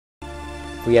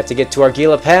We have to get to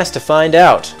Argila Pass to find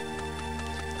out.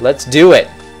 Let's do it.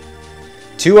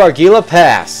 To Argila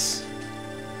Pass.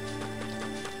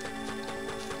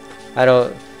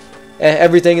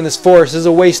 Everything in this forest is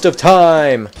a waste of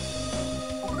time.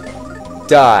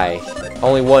 Die.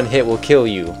 Only one hit will kill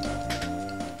you.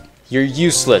 You're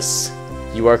useless.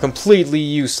 You are completely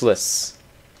useless.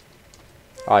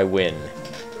 I win.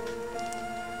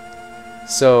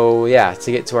 So, yeah,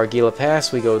 to get to Argila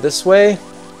Pass, we go this way.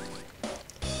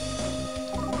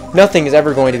 Nothing is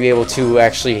ever going to be able to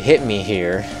actually hit me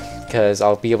here, because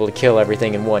I'll be able to kill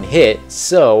everything in one hit,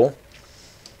 so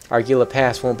Argila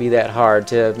Pass won't be that hard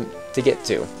to get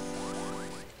to.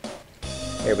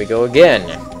 Here we go again.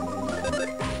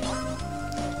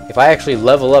 If I actually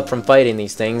level up from fighting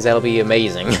these things, that'll be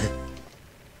amazing.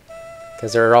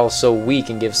 Because they're all so weak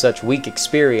and give such weak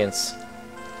experience.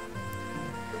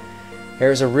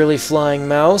 There's a really flying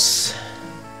mouse.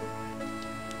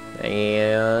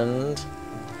 And...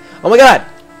 oh my god!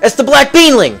 That's the black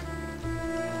beanling!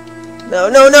 No,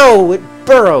 no, no! It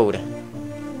burrowed!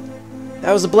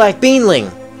 That was the black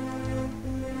beanling!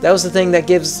 That was the thing that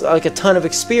gives, like, a ton of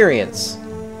experience.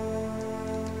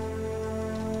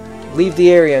 Leave the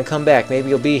area and come back. Maybe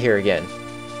you'll be here again.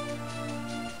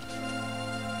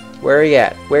 Where he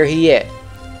at? Where he at?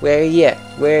 Where he at?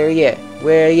 Where he at?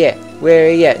 Where he at?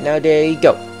 Where he at? Now there you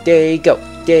go. There you go.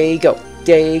 There you go.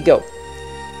 There you go.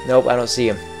 Nope, I don't see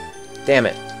him. Damn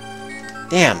it.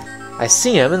 Damn. I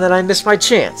see him and then I missed my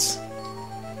chance.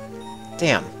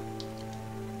 Damn.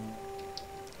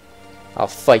 I'll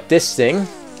fight this thing.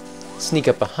 Sneak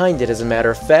up behind it, as a matter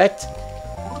of fact.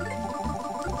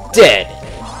 Dead!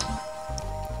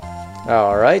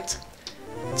 Alright.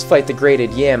 Let's fight the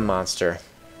graded yam monster.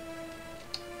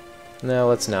 No,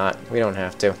 let's not. We don't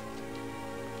have to.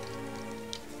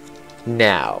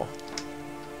 Now.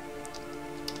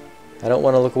 I don't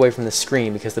want to look away from the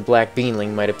screen because the black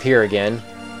beanling might appear again.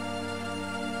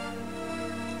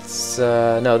 It's,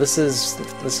 no, this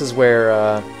is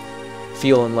where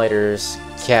Fuel and Lighter's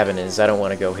cabin is. I don't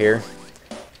want to go here.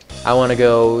 I want to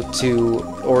go to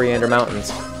Oriander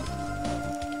Mountains.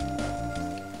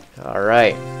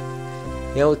 Alright.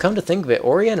 You know, come to think of it,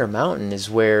 Oriander Mountain is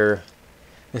where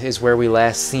we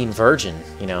last seen Virgin,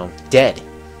 you know, dead.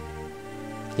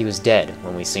 He was dead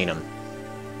when we seen him.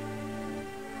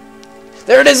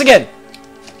 There it is again!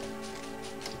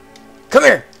 Come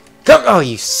here! Come! Oh,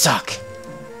 you suck!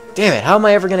 Damn it, how am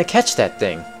I ever gonna catch that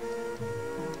thing?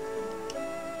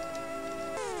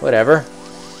 Whatever.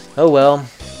 Oh well.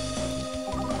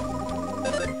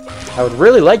 I would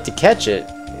really like to catch it.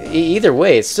 Either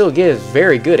way, it still gives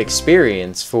very good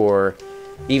experience for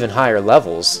even higher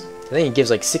levels. I think it gives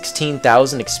like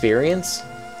 16,000 experience.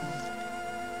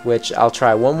 Which I'll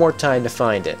try one more time to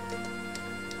find it.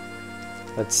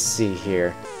 Let's see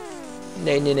here.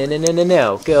 No, no, no, no, no, no,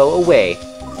 no. Go away.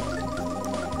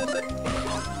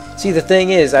 See, the thing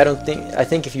is, I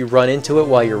think if you run into it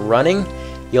while you're running,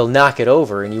 you'll knock it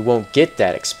over and you won't get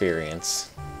that experience.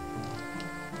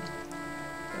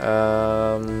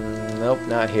 Nope,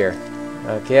 not here.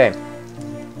 Okay.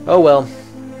 Oh well.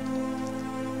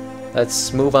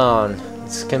 Let's move on.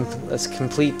 Let's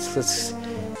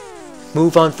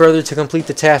move on further to complete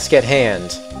the task at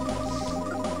hand.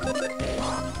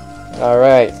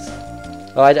 Alright.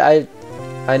 Well,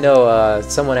 I know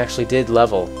someone actually did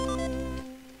level.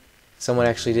 Someone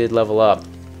actually did level up.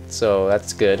 So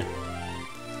that's good.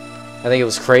 I think it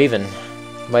was Craven.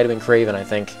 Might have been Craven, I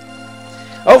think.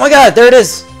 Oh my god, there it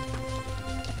is!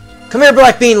 Come here,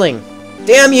 Black Beanling!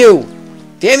 Damn you!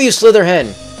 Damn you,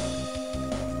 Slitherhen!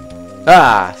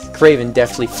 Ah, Craven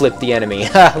definitely flipped the enemy.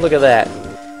 Ha, look at that.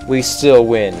 We still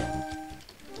win.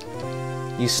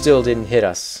 You still didn't hit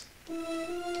us.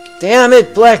 Damn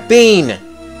it, Black Bean!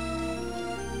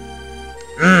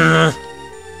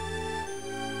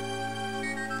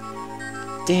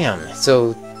 Damn,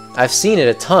 so I've seen it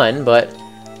a ton, but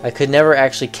I could never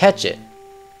actually catch it.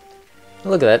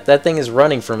 Look at that. That thing is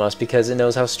running from us because it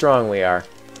knows how strong we are.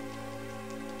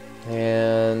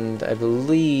 And I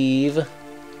believe...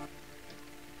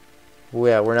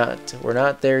 yeah, we're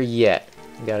not there yet.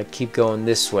 We gotta keep going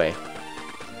this way.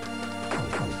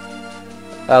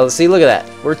 See, look at that.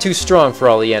 We're too strong for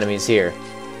all the enemies here.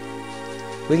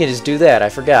 We can just do that. I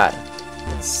forgot.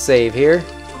 Let's save here.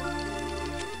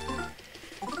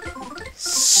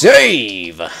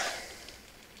 Save!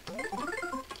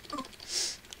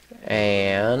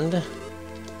 And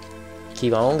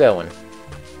keep on going.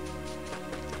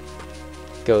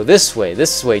 Go this way to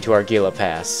Argila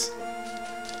Pass.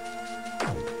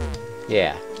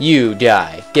 Yeah, you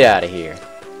die. Get out of here.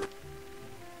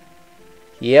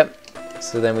 Yep.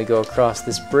 So then we go across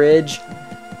this bridge,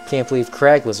 Can't believe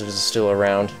crag lizards are still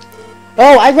around.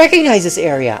 Oh, I recognize this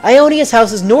area! Ionia's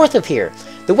house is north of here!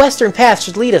 The western path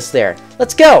should lead us there.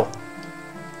 Let's go!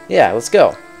 Yeah, let's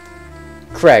go.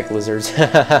 Crag lizards.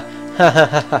 Yeah,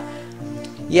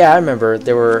 I remember.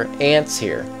 There were ants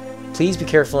here. Please be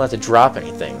careful not to drop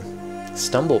anything.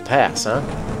 Stumble pass, huh?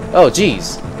 Oh,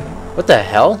 jeez. What the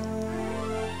hell?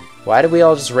 Why did we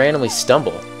all just randomly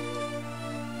stumble?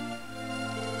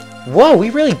 Whoa, we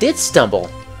really did stumble.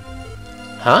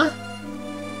 Huh?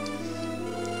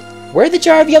 Where'd the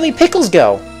jar of yummy pickles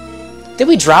go? Did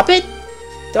we drop it?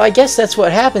 Though I guess that's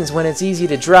what happens when it's easy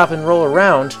to drop and roll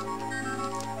around.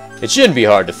 It shouldn't be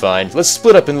hard to find. Let's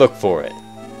split up and look for it.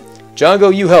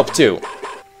 Django, you help too.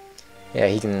 Yeah,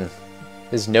 he can...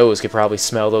 His nose could probably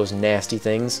smell those nasty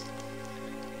things.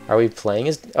 Are we playing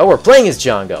as... Oh, we're playing as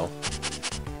Django.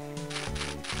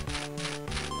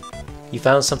 You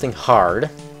found something hard.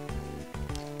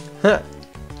 Huh.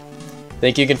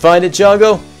 Think you can find it,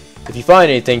 Django? If you find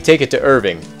anything, take it to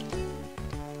Irving.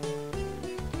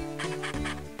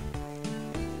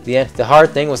 The hard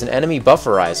thing was an enemy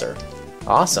bufferizer.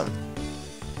 Awesome.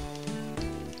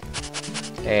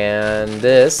 And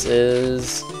this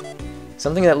is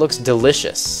something that looks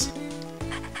delicious.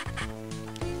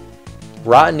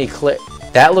 Rotten eclair.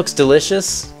 That looks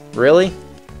delicious? Really?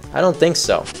 I don't think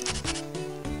so.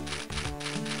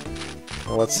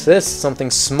 What's this? Something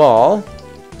small.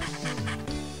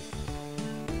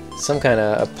 Some kind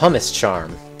of a pumice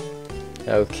charm.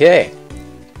 Okay.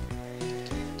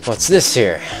 What's this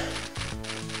here?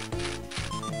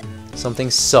 Something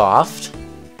soft.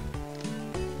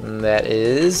 And that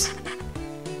is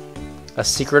a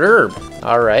secret herb.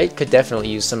 Alright, could definitely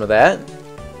use some of that.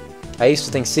 I used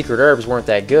to think secret herbs weren't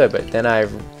that good, but then I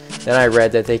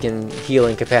read that they can heal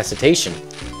incapacitation.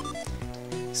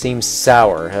 Seems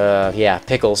sour. Yeah,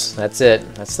 pickles. That's it.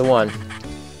 That's the one.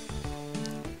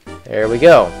 There we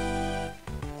go.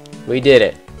 We did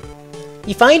it.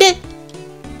 You find it?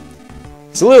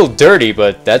 It's a little dirty,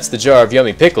 but that's the jar of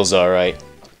yummy pickles, alright.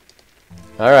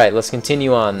 Alright, let's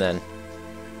continue on then.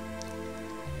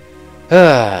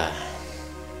 Oh,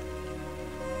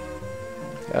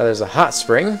 there's a hot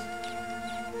spring.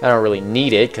 I don't really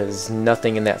need it, because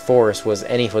nothing in that forest was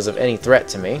of any threat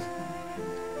to me.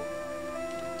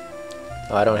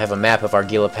 Oh, I don't have a map of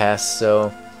Argila Pass,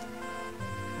 so...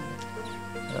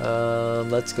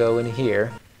 let's go in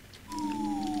here.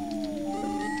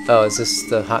 Oh, is this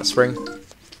the hot spring?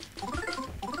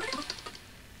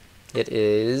 It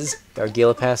is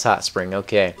Argila Pass Hot Spring,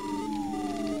 okay.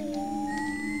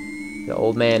 The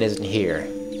old man isn't here.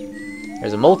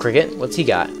 There's a mole cricket. What's he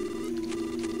got?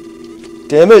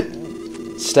 Damn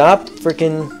it! Stop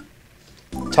freaking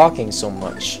talking so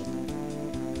much.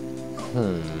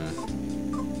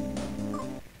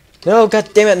 No, god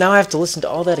damn it, now I have to listen to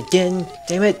all that again.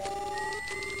 Damn it.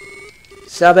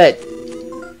 Stop it.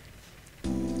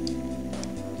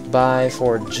 Buy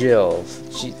for Jill.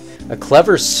 A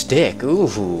clever stick.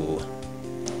 Ooh.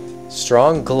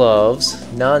 Strong gloves.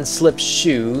 Non-slip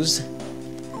shoes.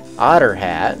 Otter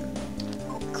hat.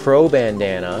 Crow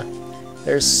bandana.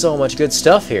 There's so much good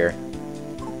stuff here.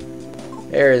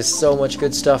 There is so much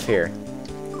good stuff here.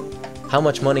 How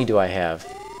much money do I have?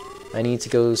 I need to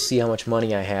go see how much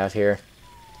money I have here.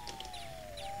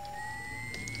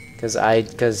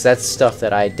 Because that's stuff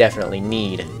that I definitely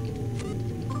need.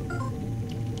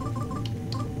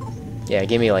 Yeah,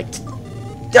 give me like...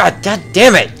 God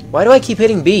damn it! Why do I keep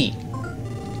hitting B?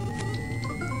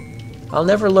 I'll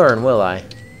never learn, will I?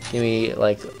 Give me,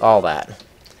 like, all that.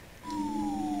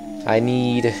 I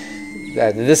need...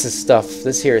 this is stuff...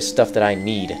 This here is stuff that I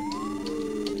need.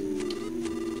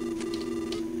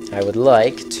 I would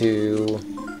like to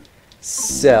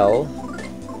sell...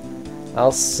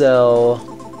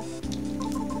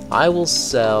 I will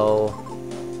sell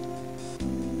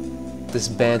this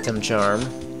Bantam Charm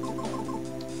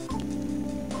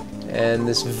and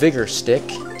this Vigor Stick,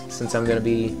 since I'm gonna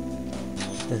be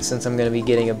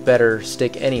getting a better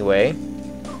stick anyway.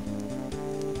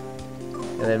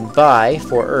 And then buy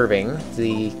for Irving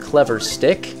the Clever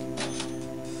Stick.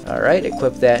 Alright,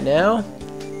 equip that now.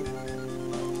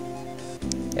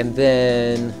 And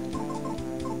then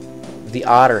the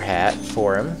Otter Hat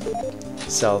for him.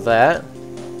 Sell that.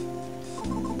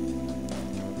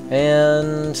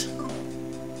 And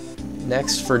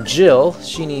next for Jill,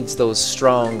 she needs those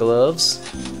strong gloves.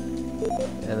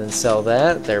 And then sell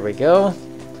that. There we go.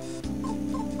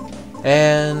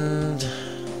 And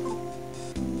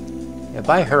yeah,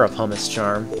 buy her a pumice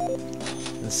charm.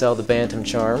 And sell the Bantam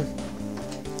Charm.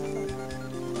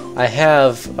 I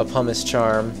have a pumice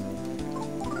charm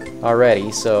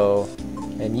already, so...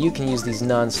 And you can use these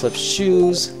non-slip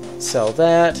shoes. Sell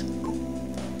that.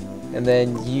 And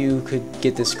then you could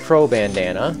get this crow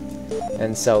bandana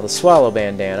and sell the swallow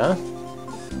bandana.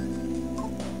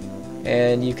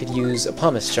 And you could use a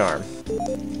pumice charm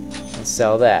and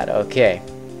sell that. Okay.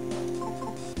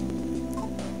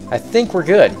 I think we're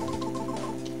good.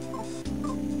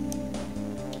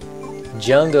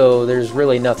 Django, there's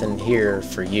really nothing here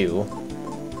for you.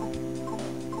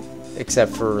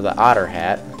 Except for the otter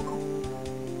hat.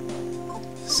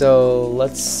 So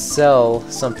let's sell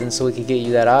something so we can get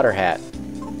you that otter hat.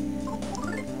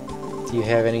 Do you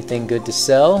have anything good to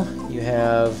sell?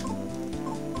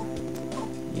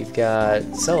 You've got,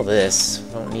 sell this.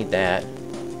 Don't need that.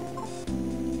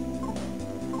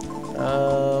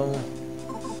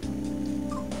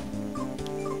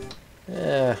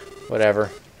 Whatever.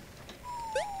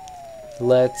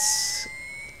 Let's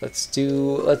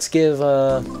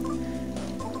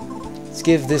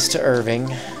give this to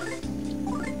Irving.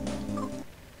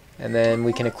 And then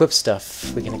we can equip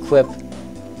stuff. We can equip,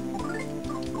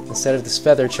 instead of this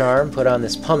feather charm, put on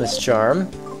this pumice charm.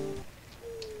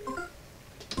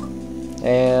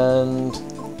 And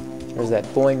there's that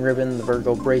Boing ribbon, the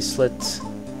Virgo bracelet.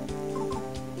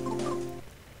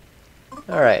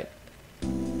 Alright.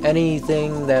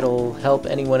 Anything that'll help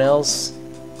anyone else?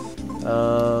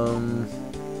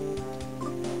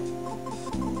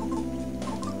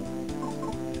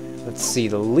 Let's see,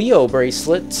 the Leo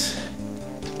bracelet.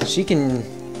 She can...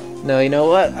 No, you know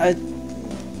what?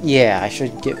 Yeah, I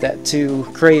should give that to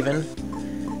Craven.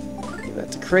 Give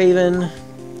that to Craven.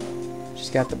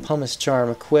 She's got the pumice charm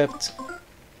equipped.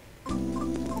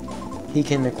 He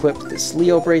can equip this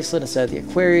Leo bracelet instead of the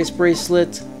Aquarius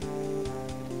bracelet.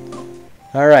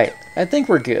 Alright, I think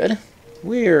we're good.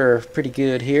 We're pretty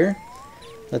good here.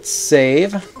 Let's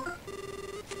save.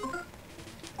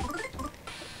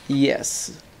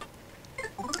 Yes.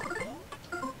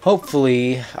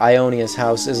 Hopefully, Ionia's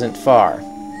house isn't far.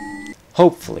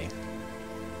 Hopefully.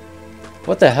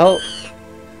 What the hell?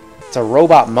 It's a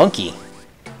robot monkey.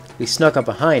 We snuck up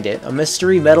behind it. A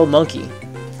mystery metal monkey.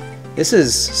 This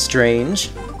is strange.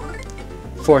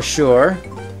 For sure.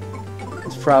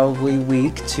 It's probably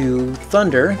weak to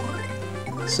thunder.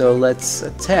 So let's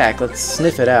attack. Let's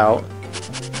sniff it out.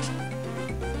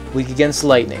 Weak against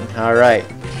lightning. Alright.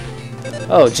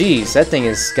 Oh, geez. That thing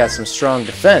has got some strong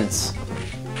defense.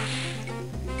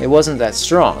 It wasn't that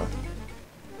strong.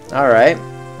 Alright.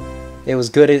 It was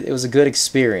good. It was a good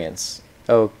experience.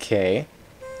 Okay.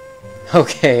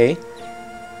 Okay.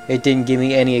 It didn't give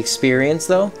me any experience,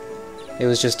 though. It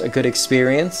was just a good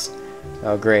experience.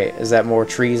 Oh, great. Is that more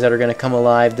trees that are going to come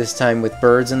alive, this time with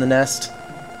birds in the nest?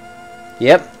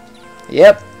 Yep.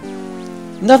 Yep.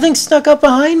 Nothing snuck up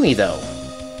behind me, though.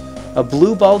 A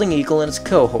blue balding eagle and its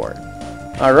cohort.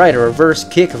 Alright, a reverse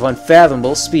kick of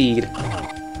unfathomable speed.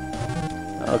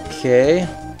 Okay.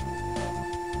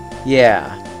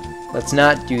 Yeah. Let's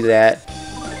not do that.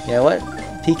 You know what?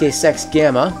 PK Sex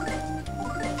Gamma.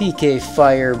 PK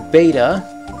Fire Beta.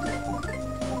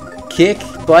 Kick,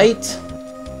 bite.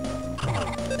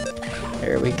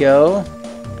 There we go.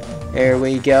 There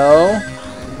we go.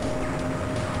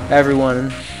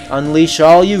 Everyone, unleash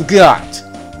all you've got.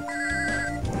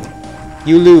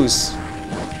 You lose.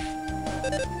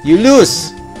 You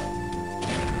lose!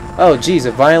 Oh, jeez,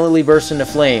 it violently burst into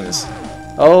flames.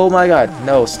 Oh my god.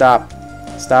 No, stop.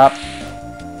 Stop.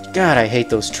 God, I hate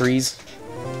those trees.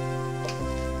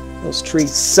 Those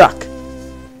trees suck.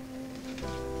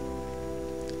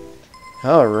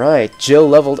 Alright, Jill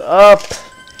leveled up.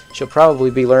 She'll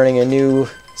probably be learning a new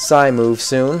Psy move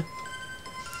soon.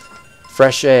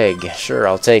 Fresh egg. Sure,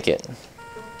 I'll take it.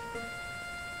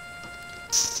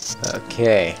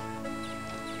 Okay.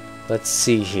 Let's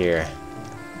see here.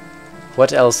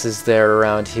 What else is there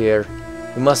around here?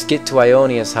 We must get to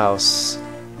Ionia's house.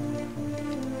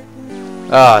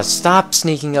 Ah, stop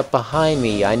sneaking up behind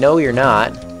me. I know you're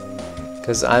not.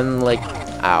 Because I'm like...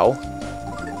 Ow.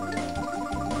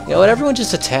 You know what? Everyone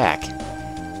just attack.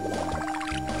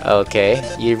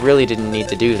 Okay. You really didn't need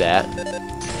to do that.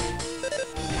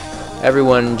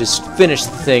 Everyone just finish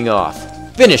the thing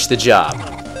off. Finish the job.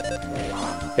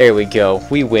 There we go.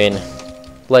 We win.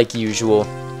 Like usual.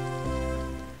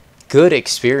 Good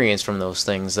experience from those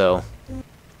things, though.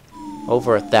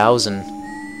 Over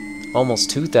 1,000. Almost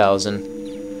 2,000.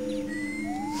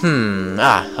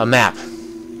 A map.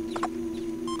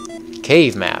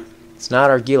 Cave map. It's not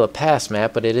Argila Pass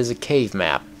map, but it is a cave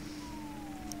map.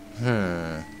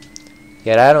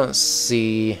 Yet I don't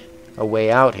see a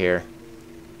way out here.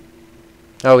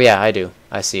 Oh yeah, I do.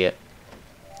 I see it.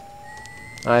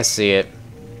 I see it.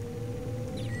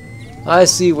 I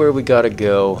see where we gotta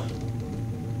go.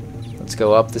 Let's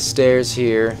go up the stairs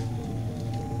here.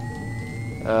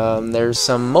 There's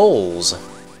some moles.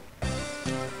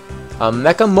 A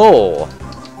mecha mole.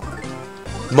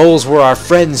 Moles were our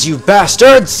friends, you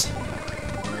bastards!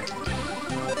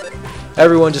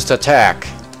 Everyone just attack.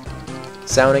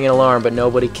 Sounding an alarm, but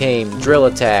nobody came. Drill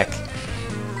attack.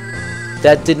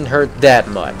 That didn't hurt that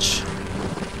much.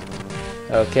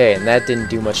 Okay, and that didn't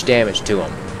do much damage to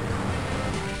him.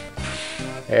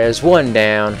 There's one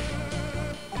down.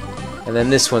 And then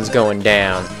this one's going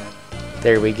down.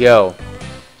 There we go.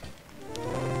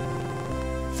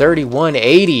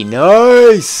 3180,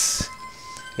 nice!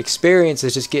 Experience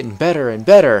is just getting better and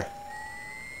better.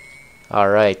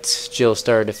 Alright, Jill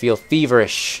started to feel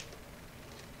feverish.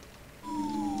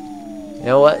 You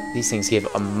know what? These things give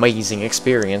amazing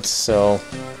experience, so...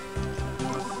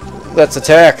 let's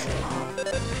attack!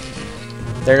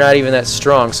 They're not even that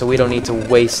strong, so we don't need to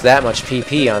waste that much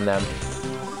PP on them.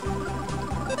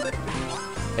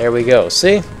 There we go,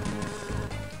 see?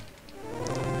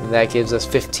 And that gives us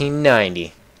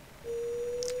 1590.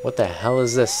 What the hell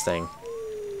is this thing?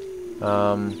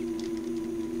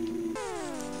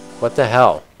 What the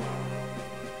hell?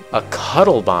 A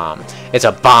cuddle bomb. It's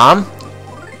a bomb?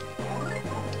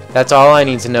 That's all I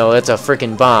need to know. It's a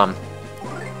freaking bomb.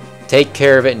 Take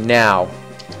care of it now.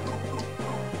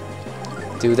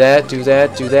 Do that, do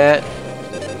that, do that.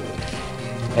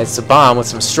 It's a bomb with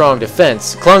some strong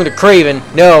defense. Clung to Craven.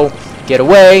 No. Get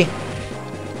away.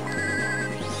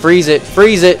 Freeze it.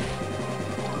 Freeze it.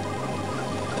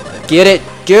 Get it.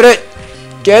 Get it.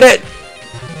 Get it.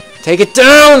 Take it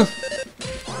down.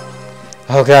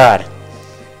 Oh god.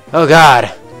 Oh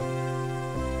god.